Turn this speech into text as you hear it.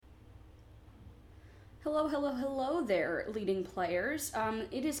Hello, hello, hello there, leading players.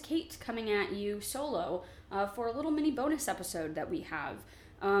 It is Kait coming at you solo for a little mini bonus episode that we have.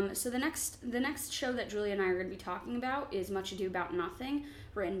 So the next show that Julia and I are going to be talking about is Much Ado About Nothing,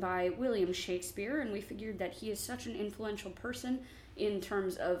 written by William Shakespeare, and we figured that he is such an influential person in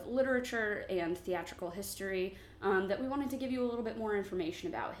terms of literature and theatrical history that we wanted to give you a little bit more information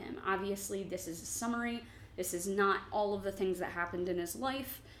about him. Obviously, this is a summary. This is not all of the things that happened in his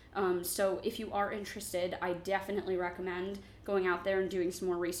life. So if you are interested, I definitely recommend going out there and doing some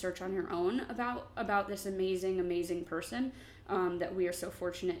more research on your own about this amazing person that we are so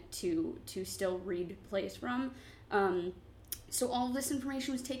fortunate to still read plays from. So all of this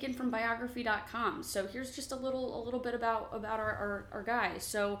information was taken from biography.com. So here's just a little bit about our guy.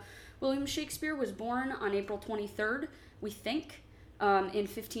 So William Shakespeare was born on April 23rd, we think. In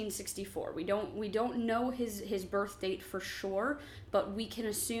 1564. We don't know his birth date for sure, but we can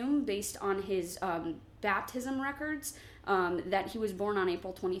assume based on his baptism records that he was born on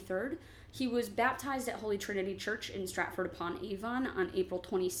April 23rd. He was baptized at Holy Trinity Church in Stratford-upon-Avon on April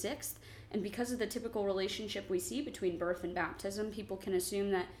 26th, and because of the typical relationship we see between birth and baptism, people can assume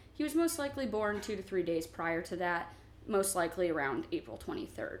that he was most likely born 2 to 3 days prior to that, most likely around April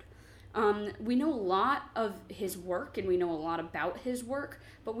 23rd. We know a lot of his work and we know a lot about his work,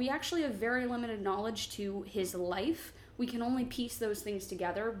 but we actually have very limited knowledge to his life. We can only piece those things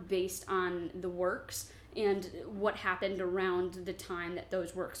together based on the works and what happened around the time that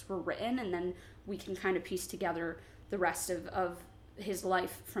those works were written, and then we can kind of piece together the rest of his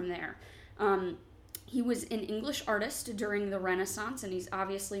life from there. He was an English artist during the Renaissance, and he's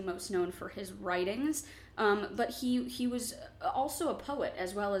obviously most known for his writings. But he was also a poet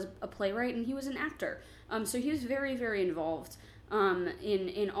as well as a playwright, and he was an actor. So he was very involved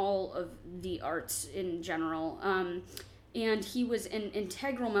in all of the arts in general. And he was an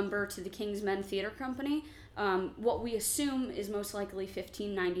integral member to the King's Men Theatre Company. What we assume is most likely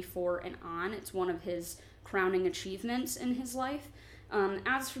 1594 and on. It's one of his crowning achievements in his life.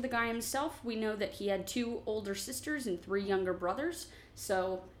 As for the guy himself, we know that he had 2 older sisters and 3 younger brothers.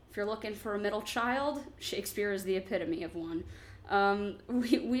 So if you're looking for a middle child, Shakespeare is the epitome of one.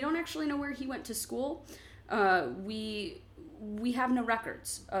 We don't actually know where he went to school. We have no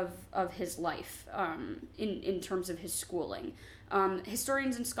records of his life in terms of his schooling.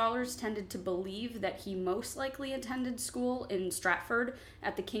 Historians and scholars tended to believe that he most likely attended school in Stratford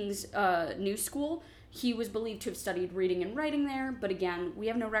at the King's New School. He was believed to have studied reading and writing there, but again, we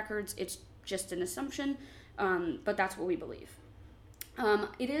have no records. It's just an assumption, but that's what we believe.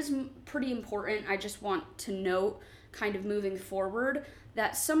 It is pretty important, I just want to note, kind of moving forward,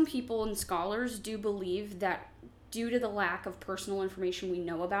 that some people and scholars do believe that due to the lack of personal information we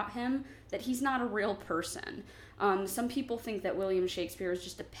know about him, that he's not a real person. Some people think that William Shakespeare is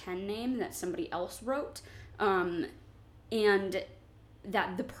just a pen name that somebody else wrote, and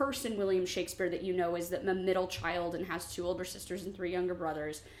that the person William Shakespeare that you know is the middle child and has 2 older sisters and 3 younger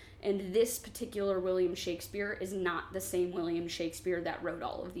brothers. And this particular William Shakespeare is not the same William Shakespeare that wrote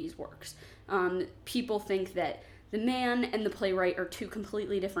all of these works. People think that the man and the playwright are 2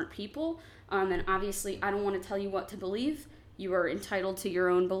 completely different people. And obviously, I don't want to tell you what to believe. You are entitled to your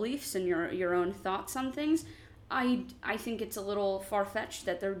own beliefs and your own thoughts on things. I think it's a little far-fetched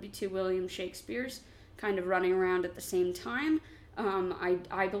that there would be 2 William Shakespeares kind of running around at the same time.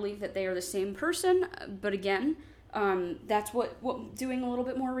 I believe that they are the same person, but again, that's what doing a little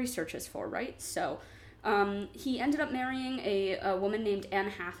bit more research is for, right? So he ended up marrying a woman named Anne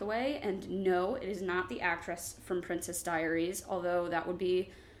Hathaway, and no, it is not the actress from Princess Diaries, although that would be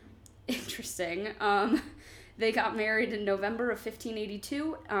interesting. They got married in November of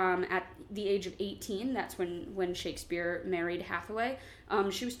 1582 at the age of 18. That's when Shakespeare married Hathaway.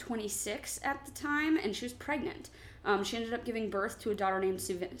 She was 26 at the time, and she was pregnant. She ended up giving birth to a daughter named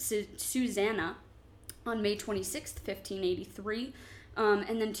Susanna on May 26th, 1583.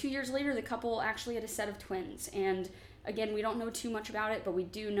 And then 2 years later, the couple actually had a set of twins. And again, we don't know too much about it, but we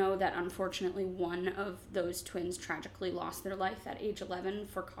do know that unfortunately one of those twins tragically lost their life at age 11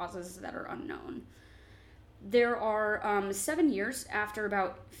 for causes that are unknown. There are 7 years after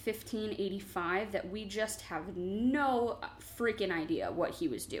about 1585 that we just have no freaking idea what he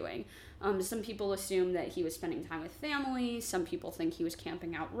was doing. Some people assume that he was spending time with family. Some people think he was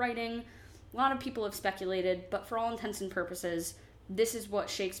camping out writing. A lot of people have speculated, but for all intents and purposes, this is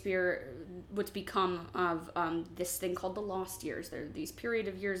what what's become of this thing called the lost years. There are these period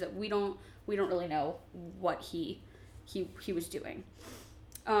of years that we don't really know what he was doing.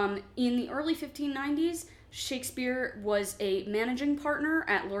 In the early 1590s, Shakespeare was a managing partner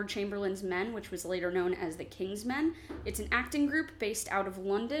at Lord Chamberlain's Men, which was later known as the King's Men. It's an acting group based out of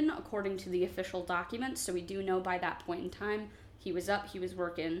London, according to the official documents, so we do know by that point in time he was up, he was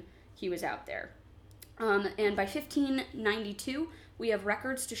working, he was out there. And by 1592, we have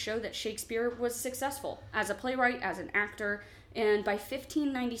records to show that Shakespeare was successful as a playwright, as an actor, and by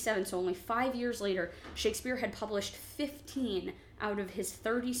 1597, so only 5 years later, Shakespeare had published 15 out of his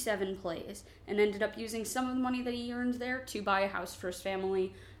 37 plays, and ended up using some of the money that he earned there to buy a house for his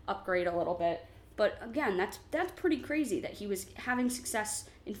family, upgrade a little bit. But again, that's pretty crazy that he was having success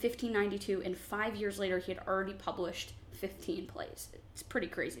in 1592, and 5 years later he had already published 15 plays. It's pretty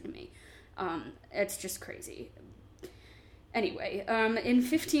crazy to me. It's just crazy. Anyway, in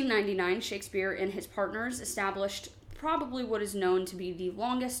 1599, Shakespeare and his partners established probably what is known to be the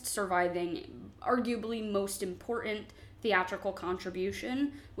longest surviving, arguably most important theatrical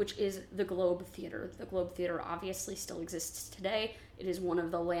contribution, which is the Globe Theater. The Globe Theater obviously still exists today. It is one of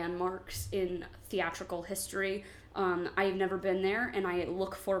the landmarks in theatrical history. I've never been there, and I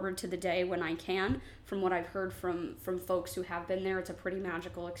look forward to the day when I can. From what I've heard from folks who have been there, it's a pretty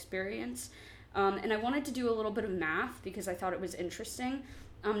magical experience. And I wanted to do a little bit of math because I thought it was interesting.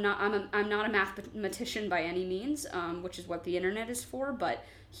 I'm not a mathematician by any means, which is what the internet is for, but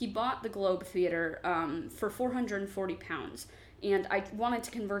he bought the Globe Theater for £440, and I wanted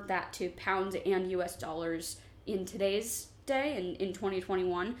to convert that to pounds and US dollars in today's day, in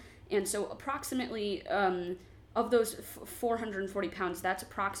 2021, and so approximately, of those £440, that's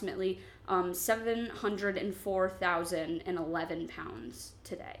approximately 704,011 pounds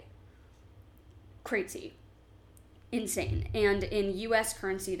today. Crazy. Insane. And in US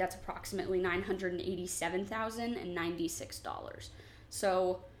currency, that's approximately $987,096.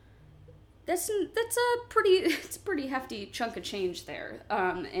 So it's a pretty hefty chunk of change there.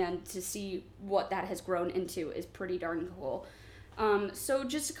 And to see what that has grown into is pretty darn cool. So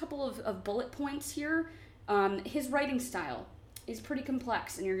just a couple of bullet points here. His writing style is pretty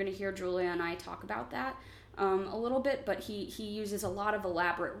complex, and you're going to hear Julia and I talk about that a little bit, but he uses a lot of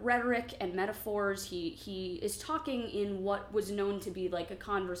elaborate rhetoric and metaphors. He is talking in what was known to be like a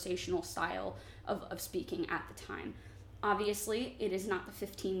conversational style of speaking at the time. Obviously, it is not the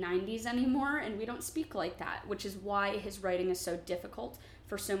 1590s anymore, and we don't speak like that, which is why his writing is so difficult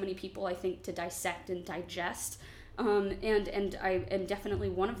for so many people, I think, to dissect and digest. And I am definitely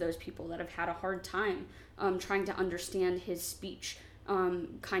one of those people that have had a hard time trying to understand his speech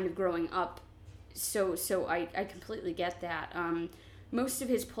kind of growing up. So I completely get that. Most of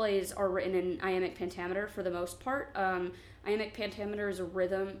his plays are written in iambic pentameter for the most part. Iambic pentameter is a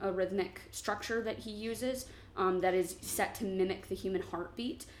rhythmic structure that he uses that is set to mimic the human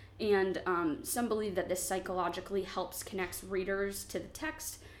heartbeat. And some believe that this psychologically helps connect readers to the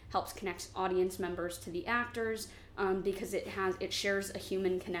text, helps connect audience members to the actors, because it shares a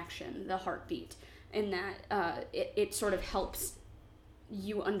human connection, the heartbeat, and that it sort of helps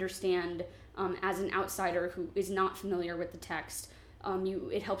you understand, as an outsider who is not familiar with the text,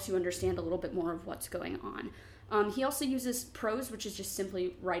 it helps you understand a little bit more of what's going on. He also uses prose, which is just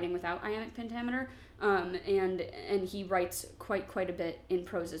simply writing without iambic pentameter, and he writes quite a bit in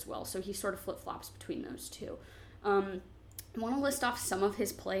prose as well. So he sort of flip-flops between those two. I want to list off some of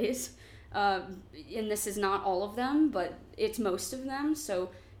his plays, and this is not all of them, but it's most of them.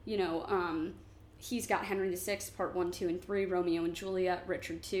 So, he's got Henry VI, Part 1, 2, and 3, Romeo and Juliet,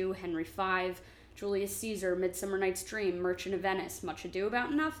 Richard II, Henry V, Julius Caesar, Midsummer Night's Dream, Merchant of Venice, Much Ado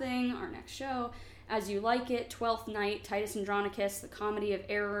About Nothing, our next show, As You Like It, Twelfth Night, Titus Andronicus, The Comedy of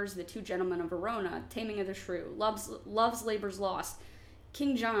Errors, The Two Gentlemen of Verona, Taming of the Shrew, Love's Labour's Lost,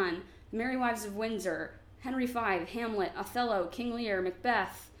 King John, Merry Wives of Windsor, Henry V, Hamlet, Othello, King Lear,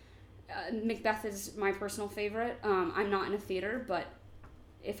 Macbeth. Macbeth is my personal favorite. I'm not in a theater, but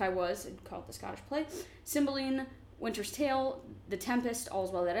if I was, I'd call it the Scottish play. Cymbeline, Winter's Tale, The Tempest, All's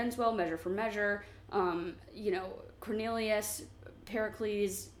Well That Ends Well, Measure for Measure, Cornelius,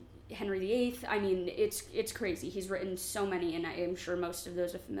 Pericles, Henry VIII. I mean, it's crazy. He's written so many, and I am sure most of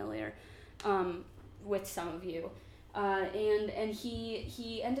those are familiar with some of you. And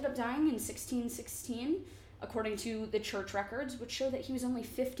he ended up dying in 1616, according to the church records, which show that he was only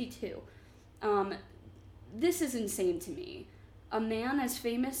 52. This is insane to me. A man as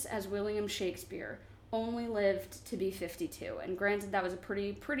famous as William Shakespeare only lived to be 52. And granted, that was a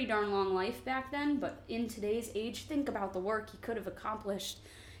pretty darn long life back then, but in today's age, think about the work he could have accomplished.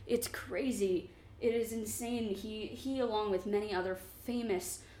 It's crazy. It is insane. He along with many other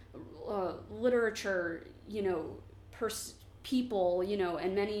famous literature, people,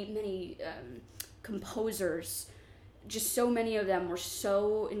 and many composers, just so many of them were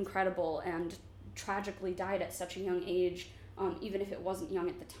so incredible and tragically died at such a young age, even if it wasn't young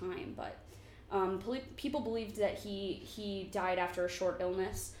at the time. But people believed that he died after a short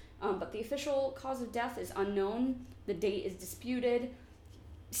illness, but the official cause of death is unknown. The date is disputed.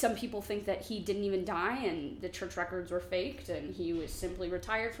 Some people think that he didn't even die and the church records were faked and he was simply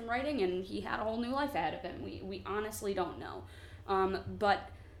retired from writing and he had a whole new life ahead of him. We honestly don't know. But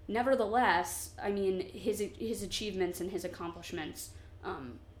nevertheless, I mean, his achievements and his accomplishments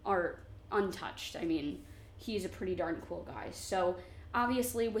are untouched. I mean, he's a pretty darn cool guy. So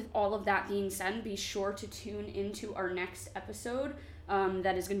obviously, with all of that being said, be sure to tune into our next episode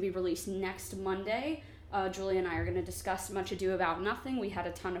that is going to be released next Monday. Julia and I are going to discuss Much Ado About Nothing. We had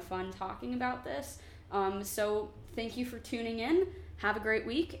a ton of fun talking about this. So thank you for tuning in. Have a great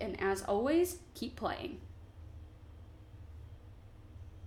week, and as always, keep playing.